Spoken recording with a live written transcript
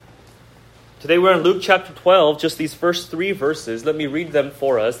Today we're in Luke chapter 12, just these first 3 verses. Let me read them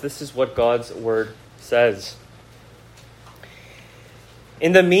for us. This is what God's word says.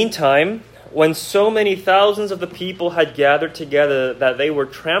 In the meantime, when so many thousands of the people had gathered together that they were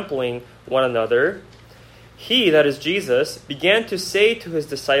trampling one another, he, that is Jesus, began to say to his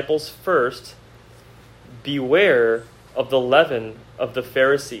disciples first, "Beware of the leaven of the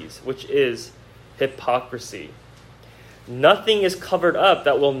Pharisees, which is hypocrisy. Nothing is covered up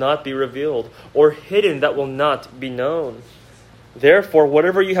that will not be revealed, or hidden that will not be known. Therefore,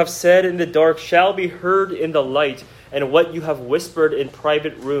 whatever you have said in the dark shall be heard in the light, and what you have whispered in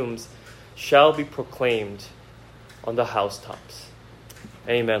private rooms shall be proclaimed on the housetops."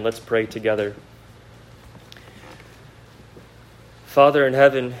 Amen. Let's pray together. Father in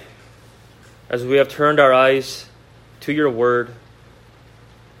heaven, as we have turned our eyes to your word,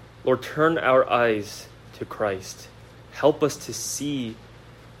 Lord, turn our eyes to Christ. Help us to see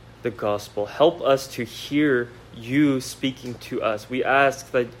the gospel. Help us to hear you speaking to us. We ask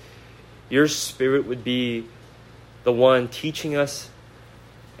that your Spirit would be the one teaching us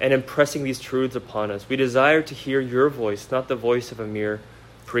and impressing these truths upon us. We desire to hear your voice, not the voice of a mere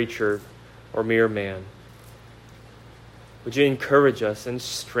preacher or mere man. Would you encourage us and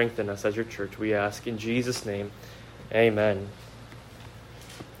strengthen us as your church, we ask in Jesus' name. Amen.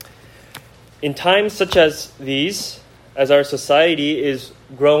 In times such as these, as our society is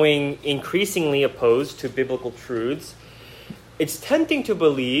growing increasingly opposed to biblical truths, it's tempting to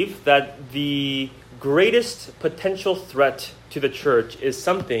believe that the greatest potential threat to the church is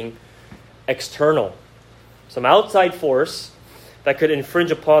something external, some outside force that could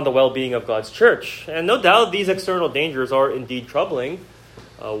infringe upon the well-being of God's church. And no doubt these external dangers are indeed troubling.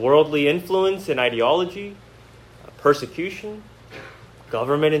 Worldly influence and ideology, persecution,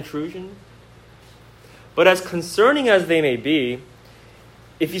 government intrusion. But as concerning as they may be,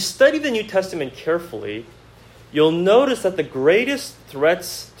 if you study the New Testament carefully, you'll notice that the greatest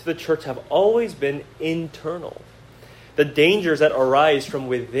threats to the church have always been internal. The dangers that arise from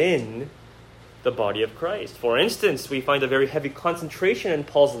within the body of Christ. For instance, we find a very heavy concentration in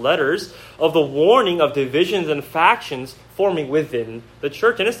Paul's letters of the warning of divisions and factions forming within the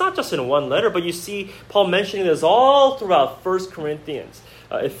church. And it's not just in one letter, but you see Paul mentioning this all throughout 1 Corinthians,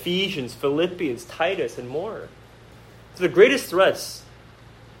 Ephesians, Philippians, Titus, and more. So the greatest threats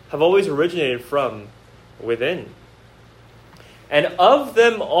have always originated from within. And of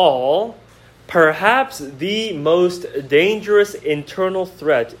them all, perhaps the most dangerous internal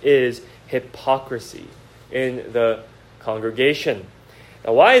threat is hypocrisy in the congregation.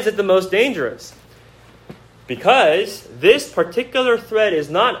 Now, why is it the most dangerous? Because this particular threat is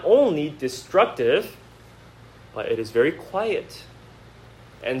not only destructive, but it is very quiet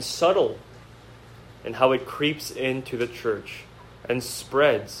and subtle in how it creeps into the church and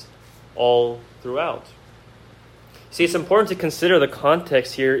spreads all throughout. See, it's important to consider the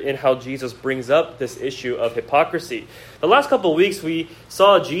context here in how Jesus brings up this issue of hypocrisy. The last couple of weeks, we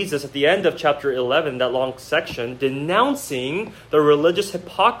saw Jesus at the end of chapter 11, that long section, denouncing the religious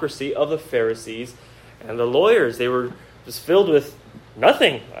hypocrisy of the Pharisees and the lawyers. They were just filled with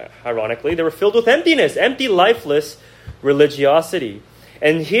nothing, ironically. They were filled with emptiness, empty, lifeless religiosity.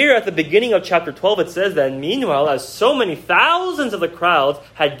 And here at the beginning of chapter 12, it says that meanwhile, as so many thousands of the crowds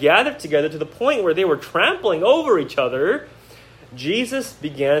had gathered together to the point where they were trampling over each other, Jesus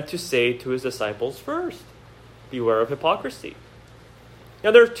began to say to his disciples first, "Beware of hypocrisy."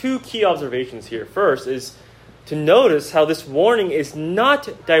 Now, there are 2 key observations here. First is to notice how this warning is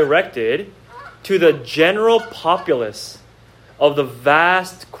not directed to the general populace of the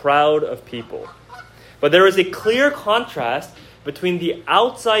vast crowd of people, but there is a clear contrast between the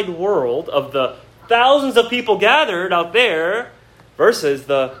outside world of the thousands of people gathered out there versus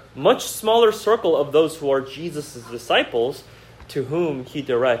the much smaller circle of those who are Jesus' disciples to whom he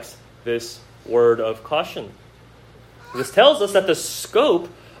directs this word of caution. This tells us that the scope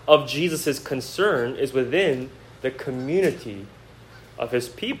of Jesus' concern is within the community of his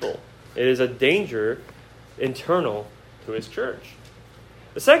people. It is a danger internal to his church.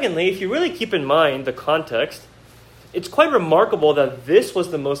 Secondly, if you really keep in mind the context, it's quite remarkable that this was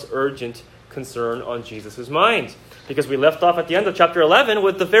the most urgent concern on Jesus' mind. Because we left off at the end of chapter 11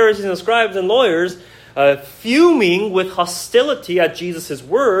 with the Pharisees and scribes and lawyers fuming with hostility at Jesus'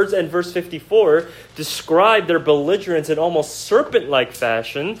 words, and verse 54 described their belligerence in almost serpent-like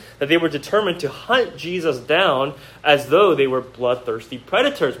fashion, that they were determined to hunt Jesus down as though they were bloodthirsty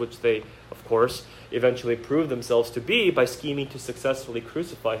predators, which they, of course, eventually proved themselves to be by scheming to successfully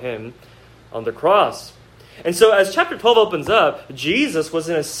crucify him on the cross. And so as chapter 12 opens up, Jesus was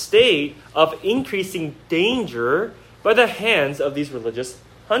in a state of increasing danger by the hands of these religious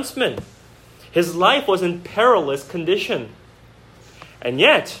huntsmen. His life was in perilous condition. And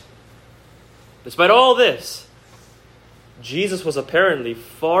yet, despite all this, Jesus was apparently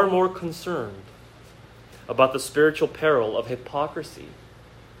far more concerned about the spiritual peril of hypocrisy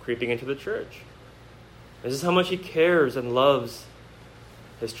creeping into the church. This is how much he cares and loves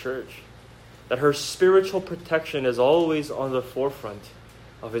his church. That her spiritual protection is always on the forefront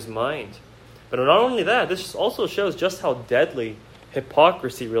of his mind. But not only that, this also shows just how deadly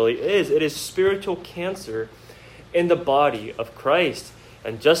hypocrisy really is. It is spiritual cancer in the body of Christ.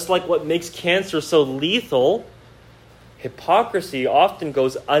 And just like what makes cancer so lethal, hypocrisy often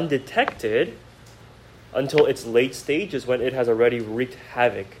goes undetected until its late stages when it has already wreaked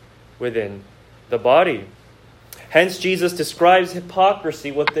havoc within the body. Hence, Jesus describes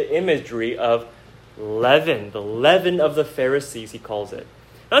hypocrisy with the imagery of leaven, the leaven of the Pharisees, he calls it.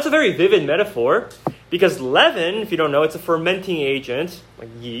 Now, that's a very vivid metaphor because leaven, if you don't know, it's a fermenting agent, like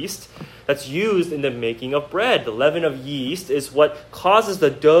yeast, that's used in the making of bread. The leaven of yeast is what causes the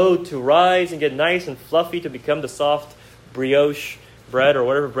dough to rise and get nice and fluffy to become the soft brioche bread or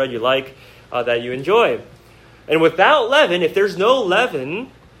whatever bread you like that you enjoy. And without leaven, if there's no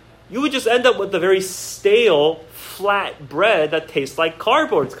leaven, you would just end up with a very stale, flat bread that tastes like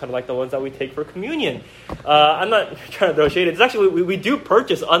cardboard. It's kind of like the ones that we take for communion. I'm not trying to throw shade. It's actually, we do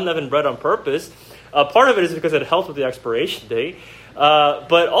purchase unleavened bread on purpose. Part of it is because it helps with the expiration date.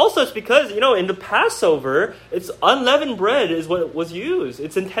 But also it's because, in the Passover, it's unleavened bread is what was used.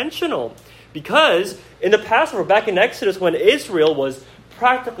 It's intentional. Because in the Passover, back in Exodus, when Israel was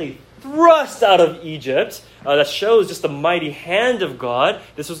practically thrust out of Egypt, that shows just the mighty hand of God.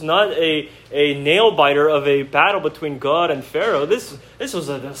 This was not a nail-biter of a battle between God and Pharaoh. This was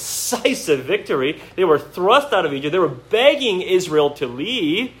a decisive victory. They were thrust out of Egypt. They were begging Israel to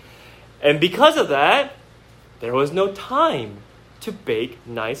leave. And because of that, there was no time to bake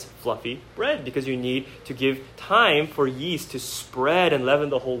nice, fluffy bread because you need to give time for yeast to spread and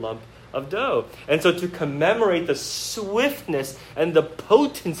leaven the whole lump of dough. And so to commemorate the swiftness and the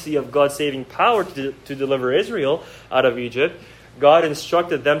potency of God's saving power to deliver Israel out of Egypt, God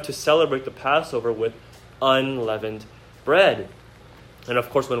instructed them to celebrate the Passover with unleavened bread. And of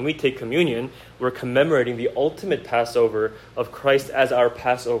course, when we take communion, we're commemorating the ultimate Passover of Christ as our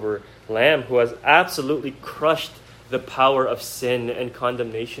Passover Lamb, who has absolutely crushed the power of sin and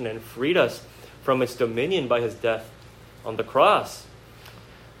condemnation and freed us from its dominion by his death on the cross.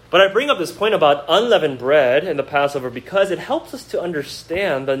 But I bring up this point about unleavened bread in the Passover because it helps us to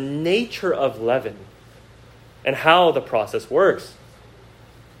understand the nature of leaven and how the process works.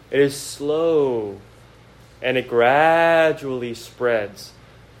 It is slow and it gradually spreads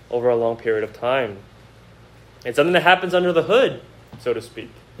over a long period of time. It's something that happens under the hood, so to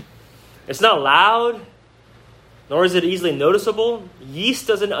speak. It's not loud, nor is it easily noticeable. Yeast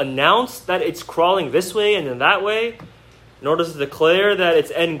doesn't announce that it's crawling this way and then that way, nor does it declare that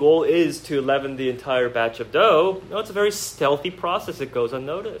its end goal is to leaven the entire batch of dough. No, it's a very stealthy process that goes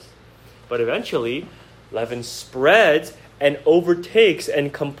unnoticed. But eventually, leaven spreads and overtakes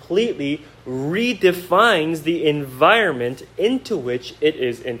and completely redefines the environment into which it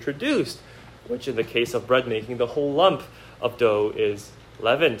is introduced, which in the case of bread making, the whole lump of dough is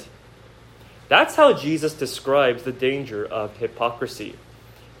leavened. That's how Jesus describes the danger of hypocrisy.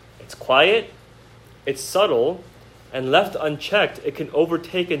 It's quiet, it's subtle, and left unchecked, it can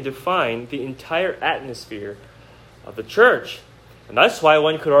overtake and define the entire atmosphere of the church. And that's why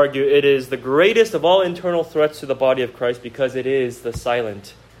one could argue it is the greatest of all internal threats to the body of Christ because it is the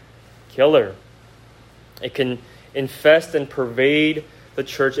silent killer. It can infest and pervade the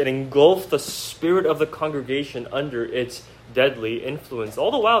church and engulf the spirit of the congregation under its deadly influence,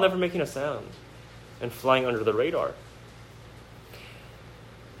 all the while never making a sound and flying under the radar.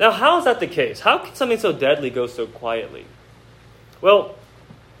 Now, how is that the case? How can something so deadly go so quietly? Well,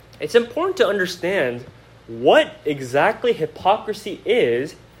 it's important to understand what exactly hypocrisy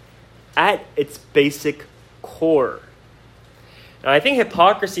is at its basic core. Now, I think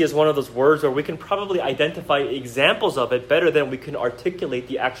hypocrisy is one of those words where we can probably identify examples of it better than we can articulate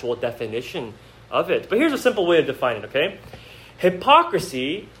the actual definition of it. But here's a simple way to define it, okay?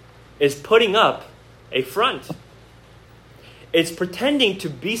 Hypocrisy is putting up a front. It's pretending to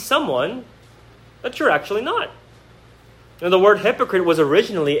be someone that you're actually not. Now, the word hypocrite was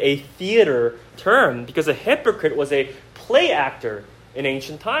originally a theater term because a hypocrite was a play actor in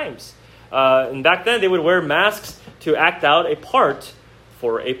ancient times. And back then, they would wear masks to act out a part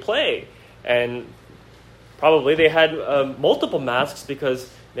for a play. And probably they had multiple masks because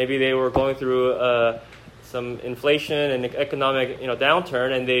maybe they were going through some inflation and economic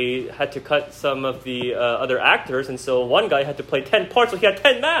downturn, and they had to cut some of the other actors. And so one guy had to play 10 parts, so he had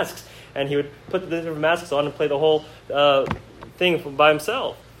 10 masks. and he would put the different masks on and play the whole thing by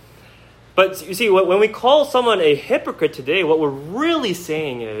himself. But you see, when we call someone a hypocrite today, what we're really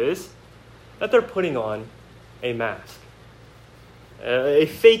saying is that they're putting on a mask, a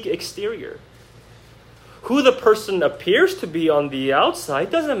fake exterior. Who the person appears to be on the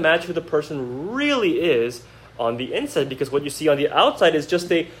outside doesn't match who the person really is on the inside, because what you see on the outside is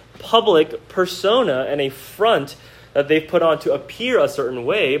just a public persona and a front that they've put on to appear a certain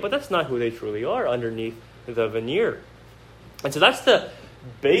way, but that's not who they truly are underneath the veneer. And so that's the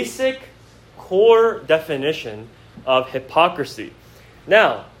basic core definition of hypocrisy.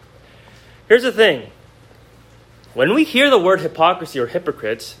 Now, here's the thing. When we hear the word hypocrisy or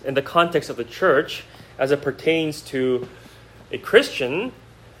hypocrites in the context of the church, as it pertains to a Christian,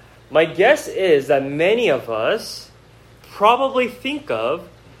 my guess is that many of us probably think of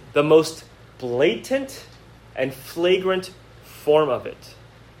the most blatant and flagrant form of it,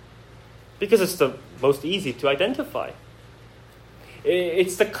 because it's the most easy to identify.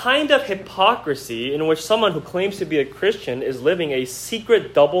 It's the kind of hypocrisy in which someone who claims to be a Christian is living a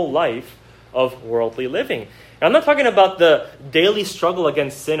secret double life of worldly living. And I'm not talking about the daily struggle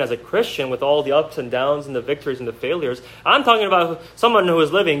against sin as a Christian with all the ups and downs and the victories and the failures. I'm talking about someone who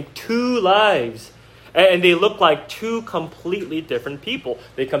is living two lives, and they look like two completely different people.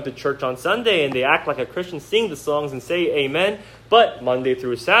 They come to church on Sunday and they act like a Christian, sing the songs and say amen. But Monday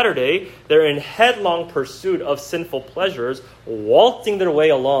through Saturday, they're in headlong pursuit of sinful pleasures, waltzing their way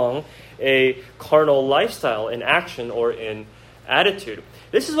along a carnal lifestyle in action or in attitude.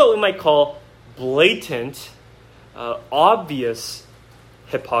 This is what we might call blatant, obvious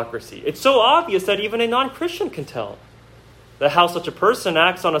hypocrisy. It's so obvious that even a non-Christian can tell that how such a person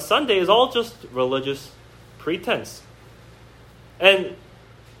acts on a Sunday is all just religious pretense. And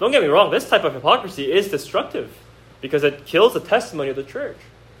don't get me wrong, this type of hypocrisy is destructive because it kills the testimony of the church.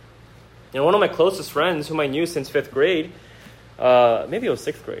 One of my closest friends, whom I knew since 5th grade, maybe it was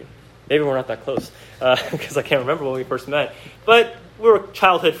 6th grade. Maybe we're not that close because I can't remember when we first met. But we were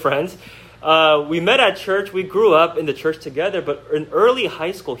childhood friends. We met at church. We grew up in the church together. But in early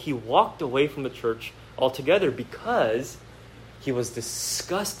high school, he walked away from the church altogether because he was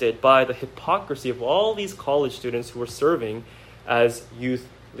disgusted by the hypocrisy of all these college students who were serving as youth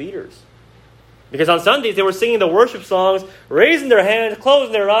leaders. Because on Sundays, they were singing the worship songs, raising their hands,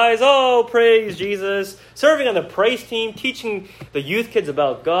 closing their eyes, oh, praise Jesus, serving on the praise team, teaching the youth kids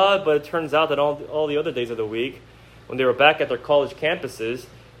about God. But it turns out that all the other days of the week, when they were back at their college campuses,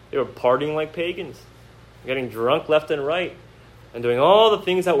 they were partying like pagans, getting drunk left and right, and doing all the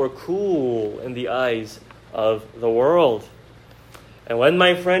things that were cool in the eyes of the world. And when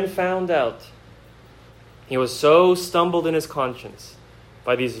my friend found out, he was so stumbled in his conscience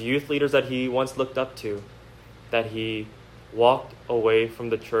by these youth leaders that he once looked up to, that he walked away from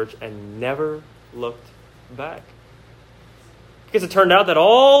the church and never looked back. Because it turned out that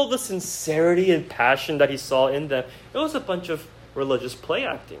all the sincerity and passion that he saw in them, it was a bunch of religious play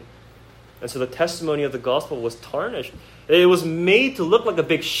acting. And so the testimony of the gospel was tarnished. It was made to look like a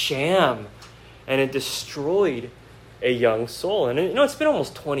big sham, and it destroyed a young soul. And it's been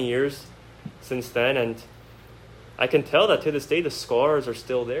almost 20 years since then, and I can tell that to this day the scars are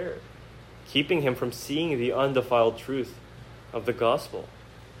still there, keeping him from seeing the undefiled truth of the gospel.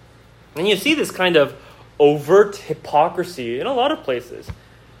 And you see this kind of overt hypocrisy in a lot of places.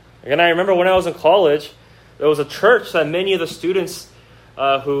 And I remember when I was in college, there was a church that many of the students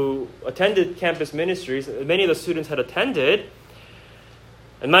who attended campus ministries, many of the students had attended.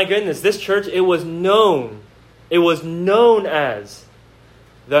 And my goodness, this church, it was known as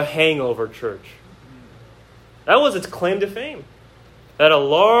the hangover church. That was its claim to fame. That a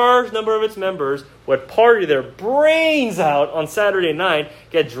large number of its members would party their brains out on Saturday night,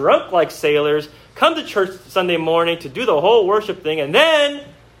 get drunk like sailors, come to church Sunday morning to do the whole worship thing, and then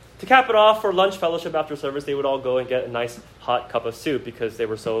to cap it off for lunch fellowship after service, they would all go and get a nice hot cup of soup because they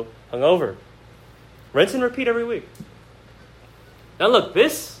were so hungover. Rinse and repeat every week. Now look,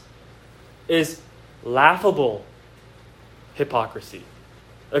 this is laughable hypocrisy.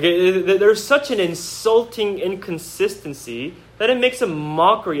 Okay, there's such an insulting inconsistency that it makes a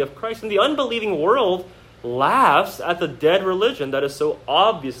mockery of Christ. And the unbelieving world laughs at the dead religion that is so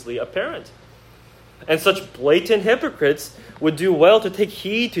obviously apparent. And such blatant hypocrites would do well to take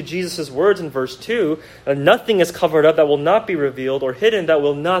heed to Jesus' words in verse 2, nothing is covered up that will not be revealed, or hidden that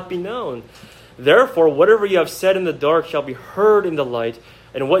will not be known. Therefore, whatever you have said in the dark shall be heard in the light,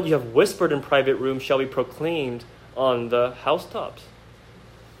 and what you have whispered in private rooms shall be proclaimed on the housetops.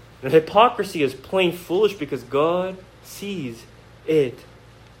 And hypocrisy is plain foolish because God sees it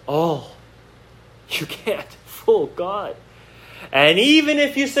all. You can't fool God. And even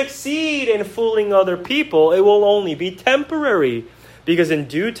if you succeed in fooling other people, it will only be temporary. Because in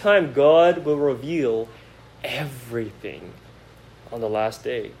due time, God will reveal everything on the last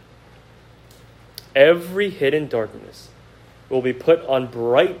day. Every hidden darkness will be put on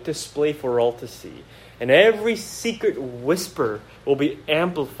bright display for all to see. And every secret whisper will be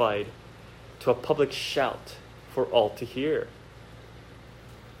amplified to a public shout for all to hear.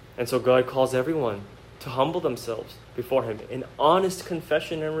 And so God calls everyone to humble themselves before Him in honest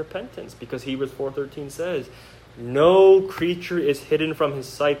confession and repentance. Because Hebrews 4:13 says, no creature is hidden from His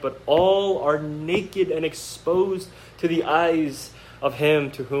sight, but all are naked and exposed to the eyes of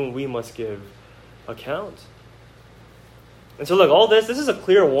Him to whom we must give account. And so look, all this is a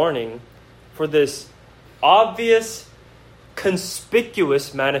clear warning for this obvious,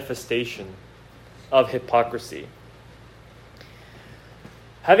 conspicuous manifestation of hypocrisy.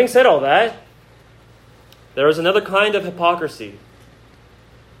 Having said all that, there is another kind of hypocrisy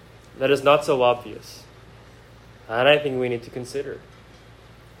that is not so obvious, and I think we need to consider.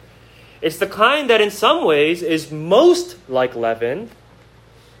 It's the kind that in some ways is most like leaven,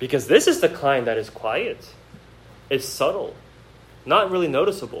 because this is the kind that is quiet. It's subtle, not really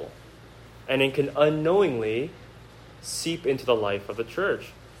noticeable, and it can unknowingly seep into the life of the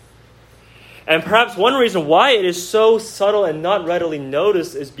church. And perhaps one reason why it is so subtle and not readily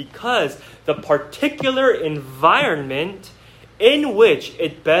noticed is because the particular environment in which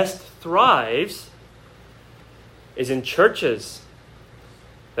it best thrives is in churches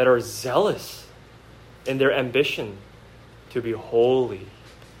that are zealous in their ambition to be holy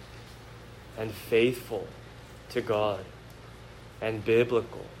and faithful to God and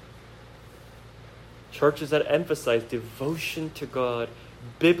biblical. Churches that emphasize devotion to God,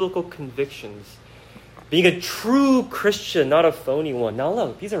 biblical convictions, being a true Christian, not a phony one. Now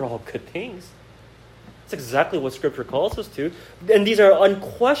look, these are all good things. That's exactly what Scripture calls us to. And these are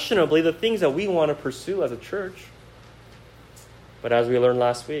unquestionably the things that we want to pursue as a church. But as we learned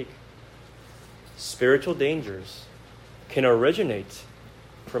last week, spiritual dangers can originate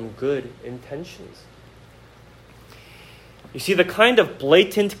from good intentions. You see, the kind of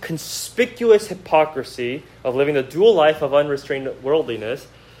blatant, conspicuous hypocrisy of living the dual life of unrestrained worldliness,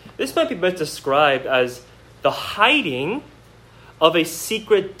 this might be best described as the hiding of a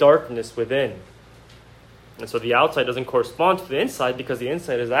secret darkness within. And so the outside doesn't correspond to the inside because the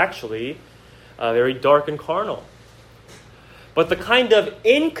inside is actually very dark and carnal. But the kind of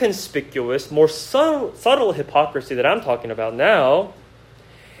inconspicuous, more subtle hypocrisy that I'm talking about now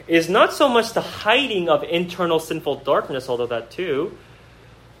is not so much the hiding of internal sinful darkness, although that too,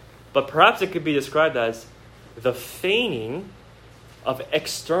 but perhaps it could be described as the feigning of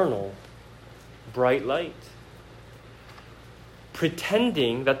external bright light.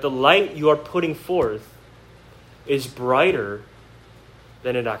 Pretending that the light you are putting forth is brighter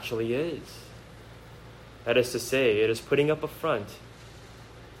than it actually is. That is to say, it is putting up a front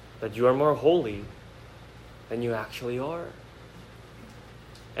that you are more holy than you actually are.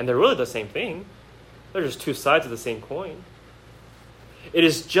 And they're really the same thing. They're just two sides of the same coin. It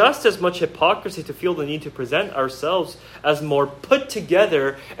is just as much hypocrisy to feel the need to present ourselves as more put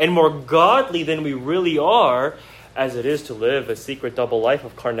together and more godly than we really are, as it is to live a secret double life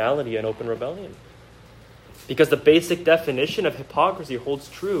of carnality and open rebellion. Because the basic definition of hypocrisy holds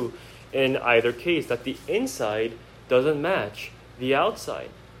true in either case, that the inside doesn't match the outside.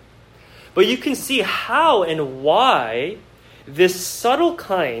 But you can see how and why this subtle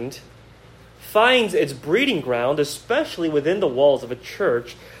kind finds its breeding ground, especially within the walls of a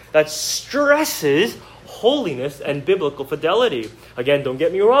church that stresses holiness and biblical fidelity. Again, don't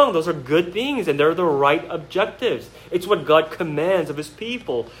get me wrong, those are good things and they're the right objectives. It's what God commands of His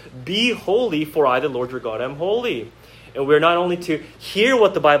people. Be holy, for I, the Lord your God, am holy. And we're not only to hear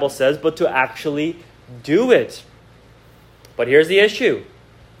what the Bible says, but to actually do it. But here's the issue.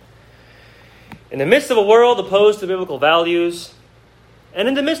 In the midst of a world opposed to biblical values, and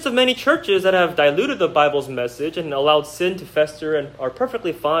in the midst of many churches that have diluted the Bible's message and allowed sin to fester and are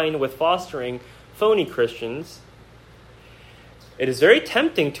perfectly fine with fostering phony Christians, it is very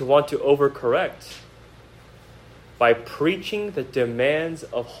tempting to want to overcorrect by preaching the demands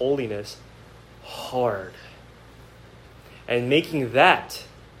of holiness hard and making that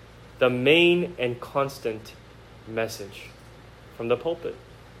the main and constant message from the pulpit.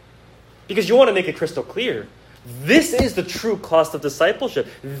 Because you want to make it crystal clear. This is the true cost of discipleship.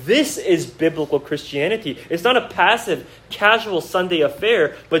 This is biblical Christianity. It's not a passive, casual Sunday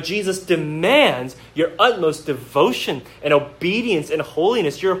affair, but Jesus demands your utmost devotion and obedience and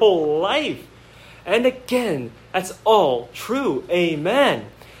holiness your whole life. And again, that's all true. Amen.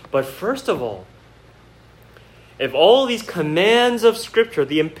 But first of all, if all these commands of Scripture,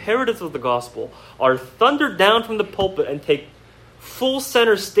 the imperatives of the gospel, are thundered down from the pulpit and take full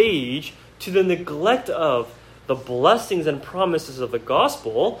center stage to the neglect of the blessings and promises of the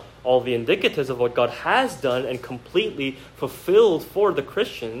gospel, all the indicatives of what God has done and completely fulfilled for the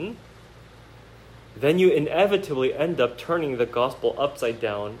Christian, then you inevitably end up turning the gospel upside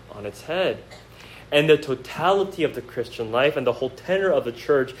down on its head. And the totality of the Christian life and the whole tenor of the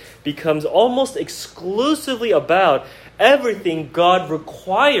church becomes almost exclusively about everything God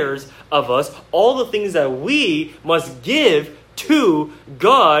requires of us, all the things that we must give to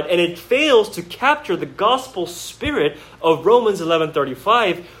God, and it fails to capture the gospel spirit of Romans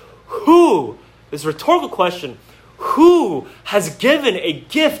 11:35. Who, this rhetorical question, who has given a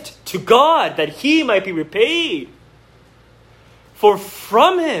gift to God that he might be repaid? For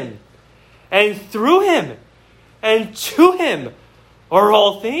from him and through him and to him are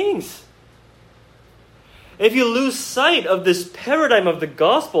all things. If you lose sight of this paradigm of the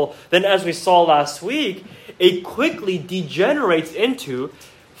gospel, then as we saw last week, it quickly degenerates into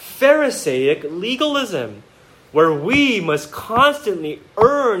Pharisaic legalism, where we must constantly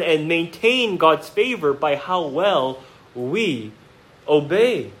earn and maintain God's favor by how well we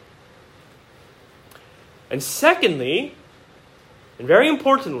obey. And secondly, and very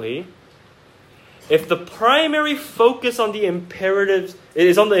importantly, if the primary focus on the imperatives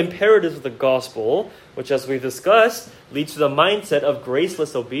is on the imperatives of the gospel, which as we've discussed leads to the mindset of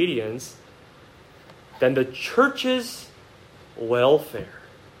graceless obedience, then the church's welfare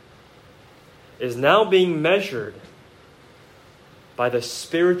is now being measured by the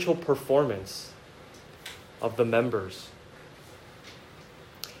spiritual performance of the members.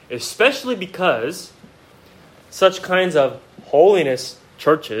 Especially because such kinds of holiness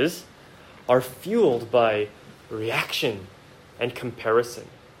churches are fueled by reaction and comparison.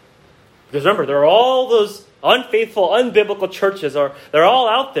 Because remember, there are all those unfaithful, unbiblical churches, they're all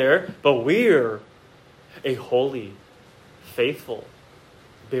out there, but we're a holy, faithful,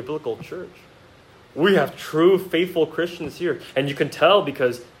 biblical church. We have true, faithful Christians here. And you can tell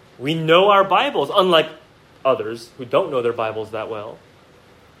because we know our Bibles, unlike others who don't know their Bibles that well.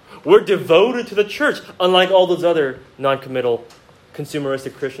 We're devoted to the church, unlike all those other non-committal,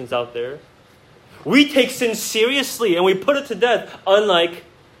 consumeristic Christians out there. We take sin seriously and we put it to death, unlike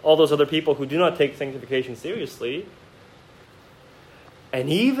all those other people who do not take sanctification seriously. And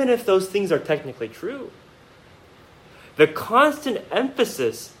even if those things are technically true, the constant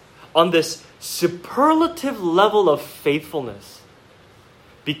emphasis on this superlative level of faithfulness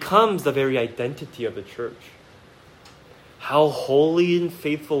becomes the very identity of the church. How holy and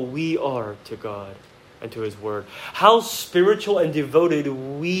faithful we are to God and to His Word. How spiritual and devoted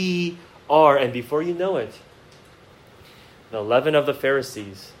we are. And before you know it, the leaven of the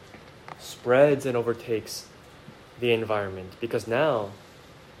Pharisees spreads and overtakes the environment. Because now,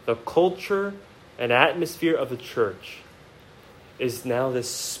 the culture and atmosphere of the church is now this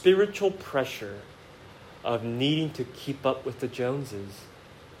spiritual pressure of needing to keep up with the Joneses,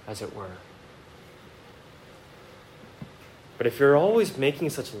 as it were. But if you're always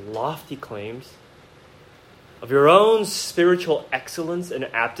making such lofty claims of your own spiritual excellence and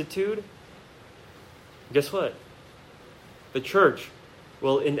aptitude, guess what? The church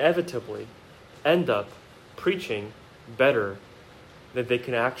will inevitably end up preaching better than they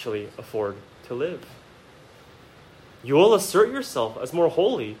can actually afford to live. You will assert yourself as more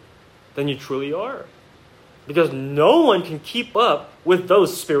holy than you truly are, because no one can keep up with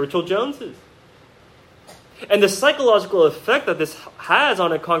those spiritual Joneses. And the psychological effect that this has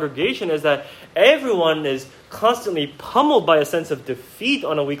on a congregation is that everyone is constantly pummeled by a sense of defeat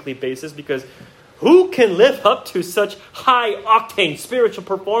on a weekly basis, because who can live up to such high-octane spiritual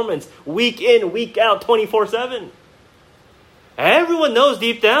performance week in, week out, 24/7? Everyone knows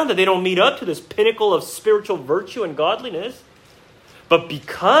deep down that they don't meet up to this pinnacle of spiritual virtue and godliness. But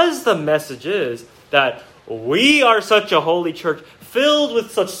because the message is that we are such a holy church, filled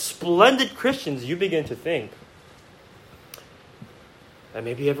with such splendid Christians, you begin to think that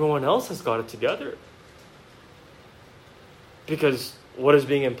maybe everyone else has got it together. Because what is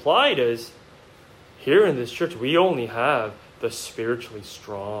being implied is, here in this church, we only have the spiritually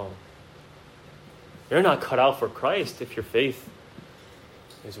strong. You're not cut out for Christ if your faith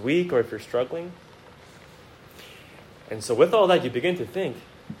is weak or if you're struggling. And so with all that, you begin to think,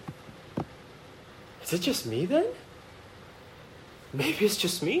 is it just me then? Maybe it's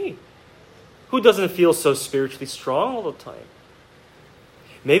just me who doesn't feel so spiritually strong all the time.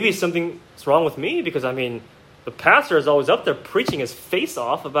 Maybe something's wrong with me because, The pastor is always up there preaching his face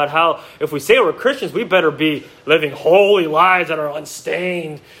off about how if we say we're Christians, we better be living holy lives that are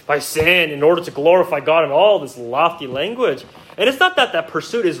unstained by sin in order to glorify God, and all this lofty language. And it's not that that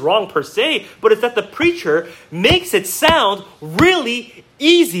pursuit is wrong per se, but it's that the preacher makes it sound really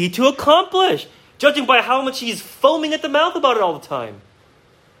easy to accomplish, judging by how much he's foaming at the mouth about it all the time.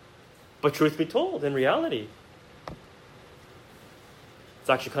 But truth be told, in reality, it's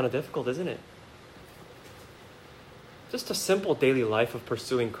actually kind of difficult, isn't it? Just a simple daily life of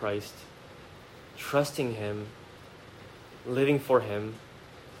pursuing Christ, trusting Him, living for Him,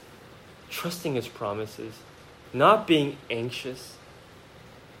 trusting His promises, not being anxious,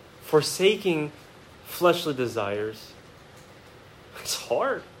 forsaking fleshly desires. It's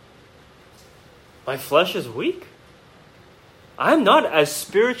hard. My flesh is weak. I'm not as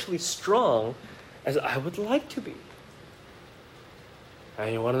spiritually strong as I would like to be.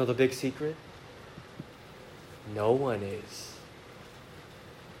 And you want to know the big secret? No one is.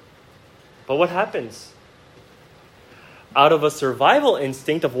 But what happens? Out of a survival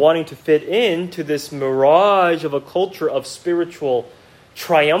instinct of wanting to fit into this mirage of a culture of spiritual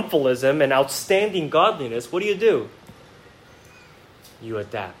triumphalism and outstanding godliness, what do? You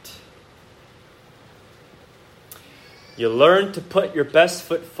adapt. You learn to put your best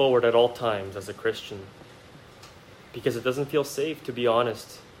foot forward at all times as a Christian, because it doesn't feel safe to be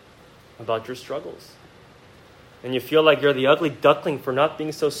honest about your struggles. And you feel like you're the ugly duckling for not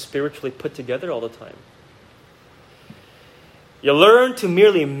being so spiritually put together all the time. You learn to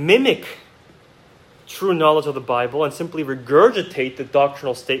merely mimic true knowledge of the Bible and simply regurgitate the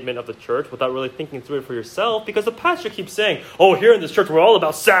doctrinal statement of the church without really thinking through it for yourself, because the pastor keeps saying, oh, here in this church we're all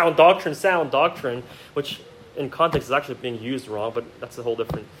about sound doctrine, which in context is actually being used wrong, but that's a whole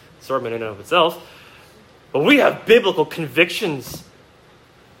different sermon in and of itself. But we have biblical convictions,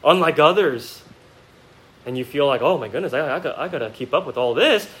 unlike others. And you feel like, oh my goodness, I got to keep up with all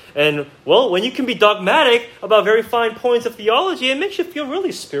this. And, well, when you can be dogmatic about very fine points of theology, it makes you feel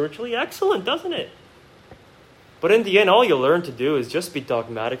really spiritually excellent, doesn't it? But in the end, all you learn to do is just be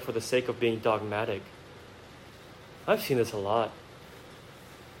dogmatic for the sake of being dogmatic. I've seen this a lot.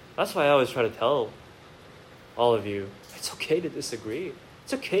 That's why I always try to tell all of you, it's okay to disagree.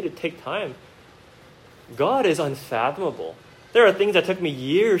 It's okay to take time. God is unfathomable. There are things that took me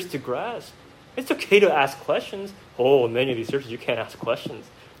years to grasp. It's okay to ask questions. Oh, in many of these churches, you can't ask questions.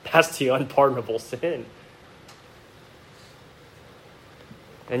 That's the unpardonable sin.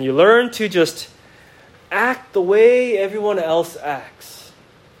 And you learn to just act the way everyone else acts.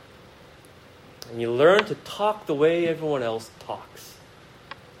 And you learn to talk the way everyone else talks.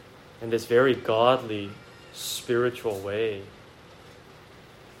 In this very godly, spiritual way.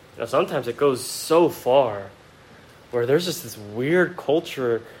 Sometimes it goes so far where there's just this weird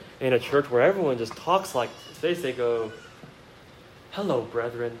culture in a church where everyone just talks like this. They go, hello,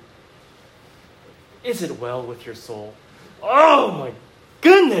 brethren. Is it well with your soul? Oh my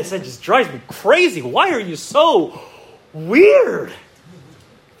goodness, that just drives me crazy. Why are you so weird?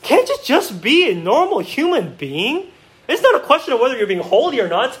 Can't you just be a normal human being? It's not a question of whether you're being holy or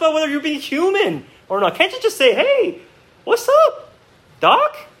not. It's about whether you're being human or not. Can't you just say, hey, what's up,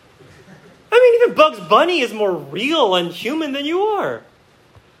 Doc? I mean, even Bugs Bunny is more real and human than you are.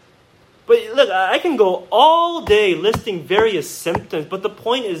 But look, I can go all day listing various symptoms, but the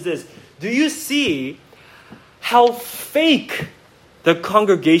point is this. Do you see how fake the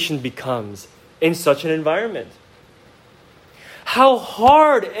congregation becomes in such an environment? How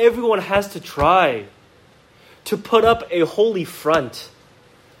hard everyone has to try to put up a holy front,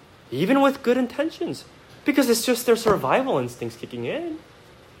 even with good intentions, because it's just their survival instincts kicking in.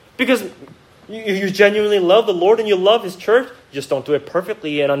 Because you genuinely love the Lord and you love His church, you just don't do it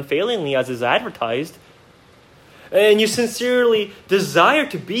perfectly and unfailingly as is advertised. And you sincerely desire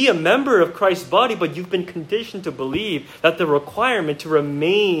to be a member of Christ's body, but you've been conditioned to believe that the requirement to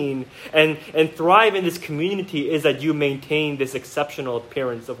remain and thrive in this community is that you maintain this exceptional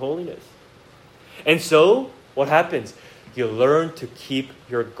appearance of holiness. And so, what happens? You learn to keep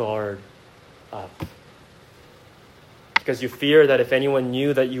your guard up. Because you fear that if anyone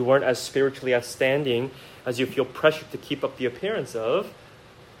knew that you weren't as spiritually outstanding as you feel pressured to keep up the appearance of,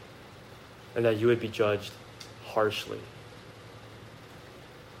 and that you would be judged harshly.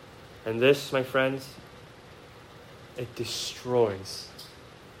 And this, my friends, it destroys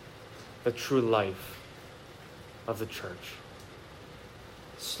the true life of the church.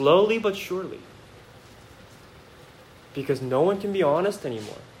 Slowly but surely. Because no one can be honest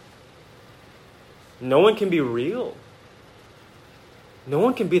anymore. No one can be real. No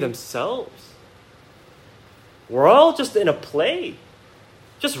one can be themselves. We're all just in a play,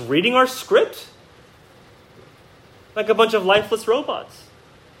 just reading our script. like a bunch of lifeless robots.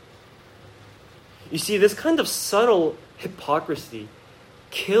 You see, this kind of subtle hypocrisy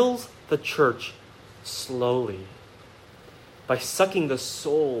kills the church slowly by sucking the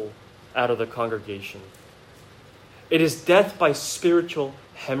soul out of the congregation. It is death by spiritual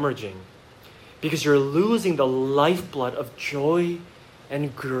hemorrhaging, because you're losing the lifeblood of joy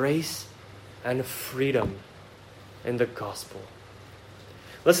and grace and freedom in the gospel.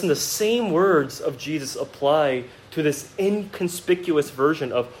 Listen, the same words of Jesus apply to this inconspicuous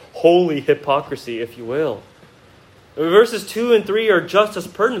version of holy hypocrisy, if you will. Verses 2 and 3 are just as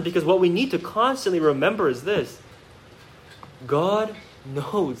pertinent, because what we need to constantly remember is this: God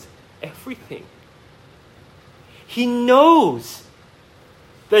knows everything. He knows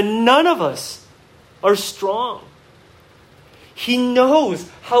that none of us are strong. He knows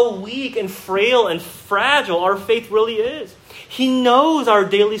how weak and frail and fragile our faith really is. He knows our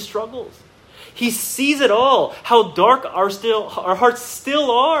daily struggles. He sees it all, how dark our hearts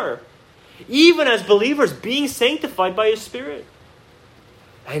still are, even as believers being sanctified by His Spirit.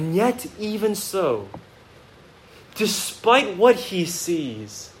 And yet, even so, despite what He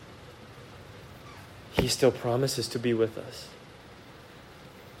sees, He still promises to be with us,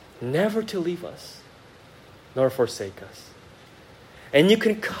 never to leave us, nor forsake us. And you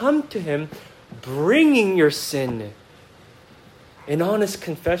can come to Him bringing your sin in honest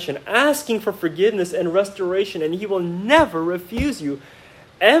confession, asking for forgiveness and restoration, and He will never refuse you,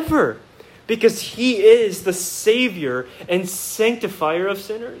 ever, because He is the Savior and Sanctifier of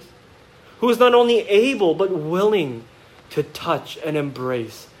sinners, who is not only able but willing to touch and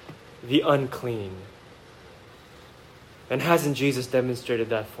embrace the unclean. And hasn't Jesus demonstrated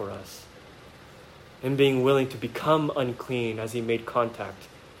that for us, in being willing to become unclean as He made contact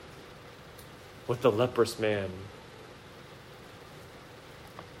with the leprous man?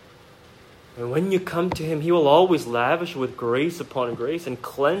 And when you come to Him, He will always lavish with grace upon grace and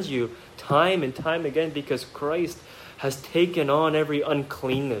cleanse you time and time again, because Christ has taken on every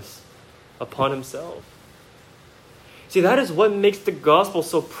uncleanness upon Himself. See, that is what makes the gospel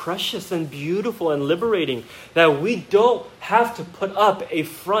so precious and beautiful and liberating, that we don't have to put up a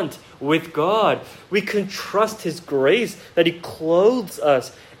front with God. We can trust His grace, that He clothes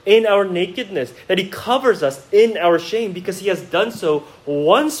us in our nakedness, that He covers us in our shame, because He has done so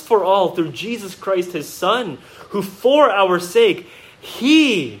once for all through Jesus Christ, His Son, who for our sake,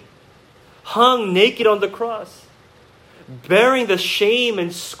 He hung naked on the cross, bearing the shame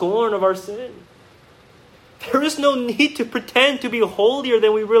and scorn of our sin. There is no need to pretend to be holier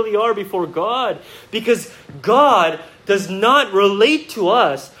than we really are before God, because God does not relate to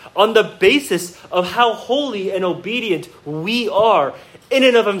us on the basis of how holy and obedient we are in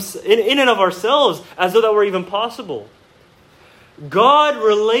and of ourselves, as though that were even possible. God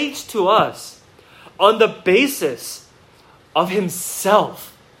relates to us on the basis of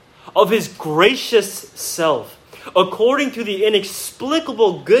Himself, of His gracious self, according to the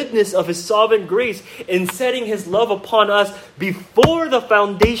inexplicable goodness of His sovereign grace in setting His love upon us before the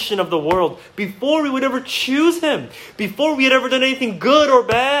foundation of the world, before we would ever choose Him, before we had ever done anything good or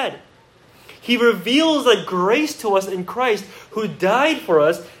bad. He reveals that grace to us in Christ, who died for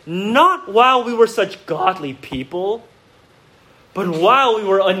us, not while we were such godly people, but while we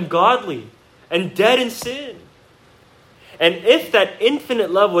were ungodly and dead in sin. And if that infinite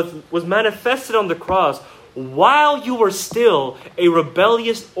love was manifested on the cross while you were still a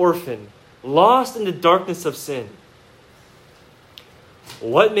rebellious orphan, lost in the darkness of sin,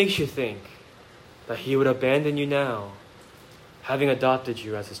 what makes you think that He would abandon you now, having adopted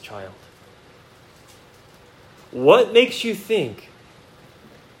you as His child? What makes you think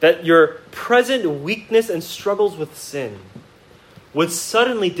that your present weakness and struggles with sin would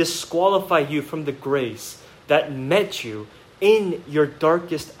suddenly disqualify you from the grace that met you in your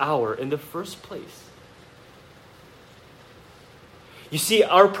darkest hour in the first place? You see,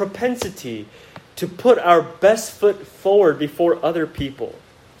 our propensity to put our best foot forward before other people,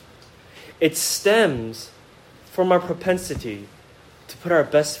 it stems from our propensity to put our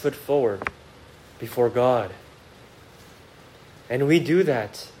best foot forward before God. And we do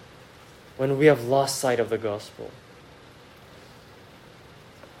that when we have lost sight of the gospel.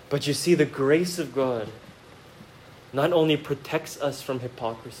 But you see, the grace of God not only protects us from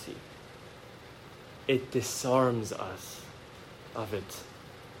hypocrisy, it disarms us of it.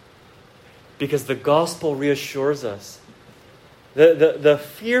 Because the gospel reassures us, the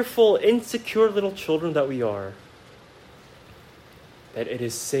fearful, insecure little children that we are, that it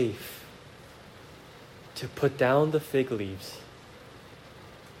is safe to put down the fig leaves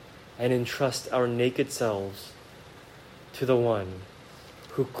and entrust our naked selves to the one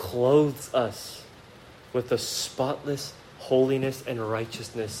who clothes us with the spotless holiness and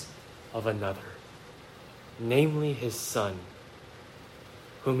righteousness of another, namely his Son,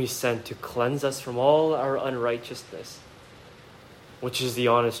 whom he sent to cleanse us from all our unrighteousness, which is the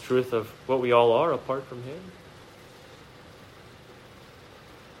honest truth of what we all are apart from him.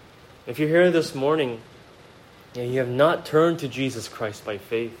 If you're here this morning and you have not turned to Jesus Christ by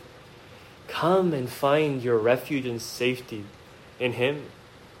faith, come and find your refuge and safety in him.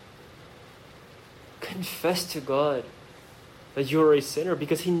 Confess to God that you are a sinner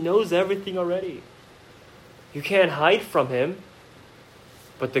because he knows everything already. You can't hide from him.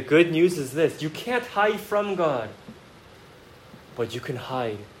 But the good news is this: you can't hide from God, but you can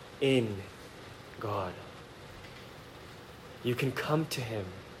hide in God. You can come to him,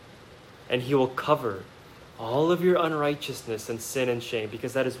 and he will cover all of your unrighteousness and sin and shame,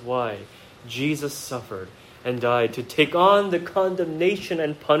 because that is why Jesus suffered and died, to take on the condemnation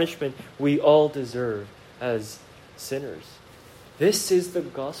and punishment we all deserve as sinners. This is the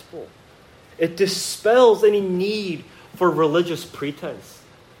gospel. It dispels any need for religious pretense.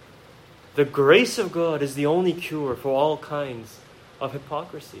 The grace of God is the only cure for all kinds of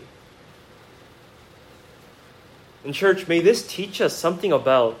hypocrisy. In church, may this teach us something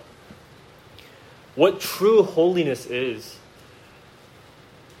about what true holiness is,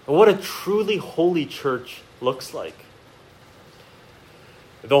 and what a truly holy church looks like.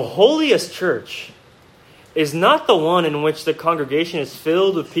 The holiest church is not the one in which the congregation is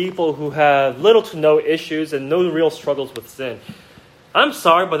filled with people who have little to no issues and no real struggles with sin. I'm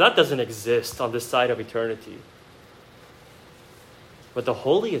sorry, but that doesn't exist on this side of eternity. But the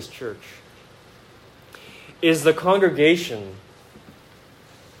holiest church is the congregation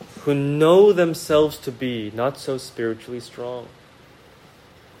who know themselves to be not so spiritually strong,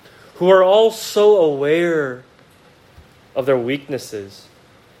 who are all so aware of their weaknesses,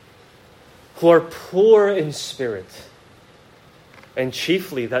 who are poor in spirit, and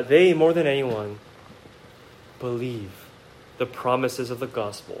chiefly that they, more than anyone, believe the promises of the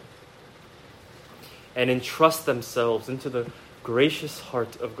gospel and entrust themselves into the gracious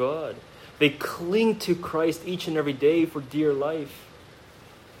heart of God. They cling to Christ each and every day for dear life.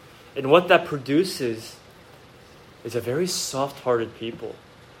 And what that produces is a very soft-hearted people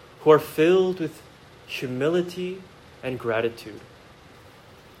who are filled with humility and gratitude.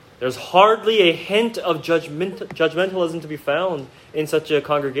 There's hardly a hint of judgmentalism to be found in such a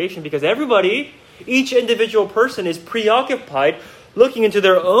congregation, because everybody, each individual person, is preoccupied looking into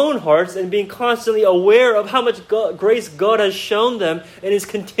their own hearts and being constantly aware of how much grace God has shown them and is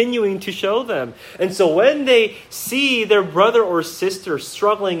continuing to show them. And so when they see their brother or sister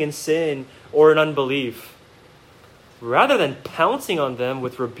struggling in sin or in unbelief, rather than pouncing on them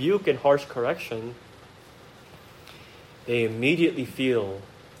with rebuke and harsh correction, they immediately feel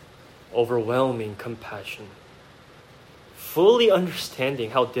overwhelming compassion, fully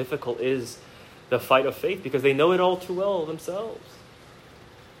understanding how difficult is the fight of faith, because they know it all too well themselves.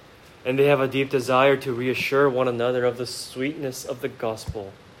 And they have a deep desire to reassure one another of the sweetness of the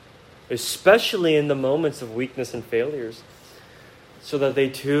gospel, especially in the moments of weakness and failures, so that they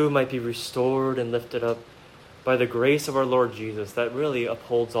too might be restored and lifted up by the grace of our Lord Jesus that really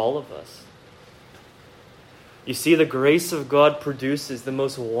upholds all of us. You see, the grace of God produces the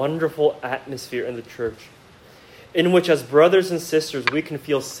most wonderful atmosphere in the church, in which as brothers and sisters we can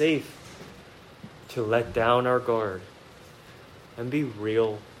feel safe to let down our guard and be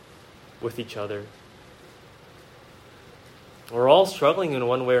real with each other. We're all struggling in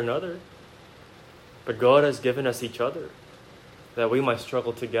one way or another, but God has given us each other that we might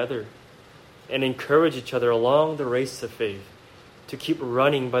struggle together and encourage each other along the race of faith to keep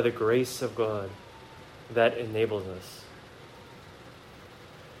running by the grace of God that enables us.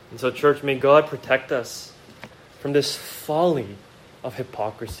 And so, church, may God protect us from this folly of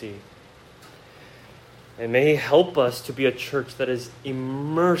hypocrisy. And may He help us to be a church that is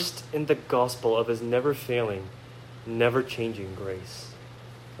immersed in the gospel of His never-failing, never-changing grace.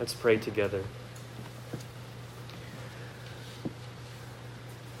 Let's pray together.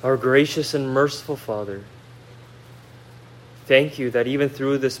 Our gracious and merciful Father, thank you that even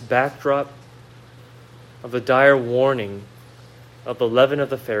through this backdrop of the dire warning of the leaven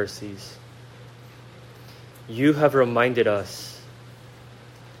of the Pharisees, you have reminded us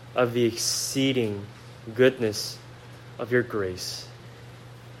of the exceeding goodness of your grace.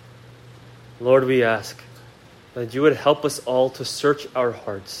 Lord, we ask that you would help us all to search our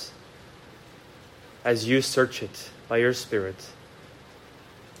hearts as you search it by your Spirit,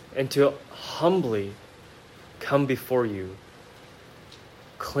 and to humbly come before you,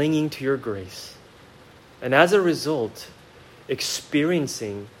 clinging to your grace, and as a result,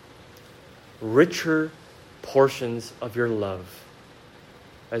 experiencing richer portions of your love,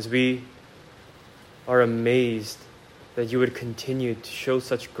 as we are amazed that you would continue to show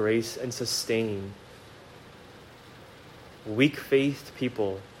such grace and sustain weak-faithed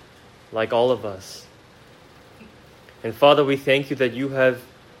people like all of us. And Father, we thank you that you have,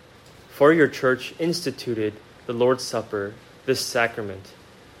 for your church, instituted the Lord's Supper, this sacrament,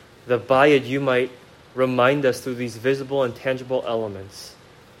 that by it you might remind us through these visible and tangible elements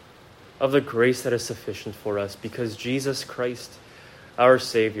of the grace that is sufficient for us, because Jesus Christ, our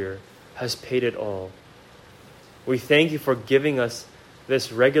Savior, has paid it all. We thank you for giving us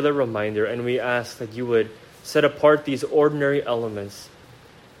this regular reminder, and we ask that you would set apart these ordinary elements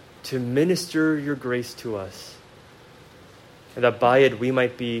to minister your grace to us, and that by it we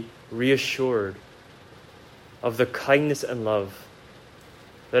might be reassured of the kindness and love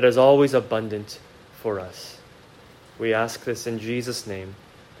that is always abundant for us. We ask this in Jesus' name.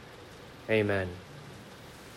 Amen.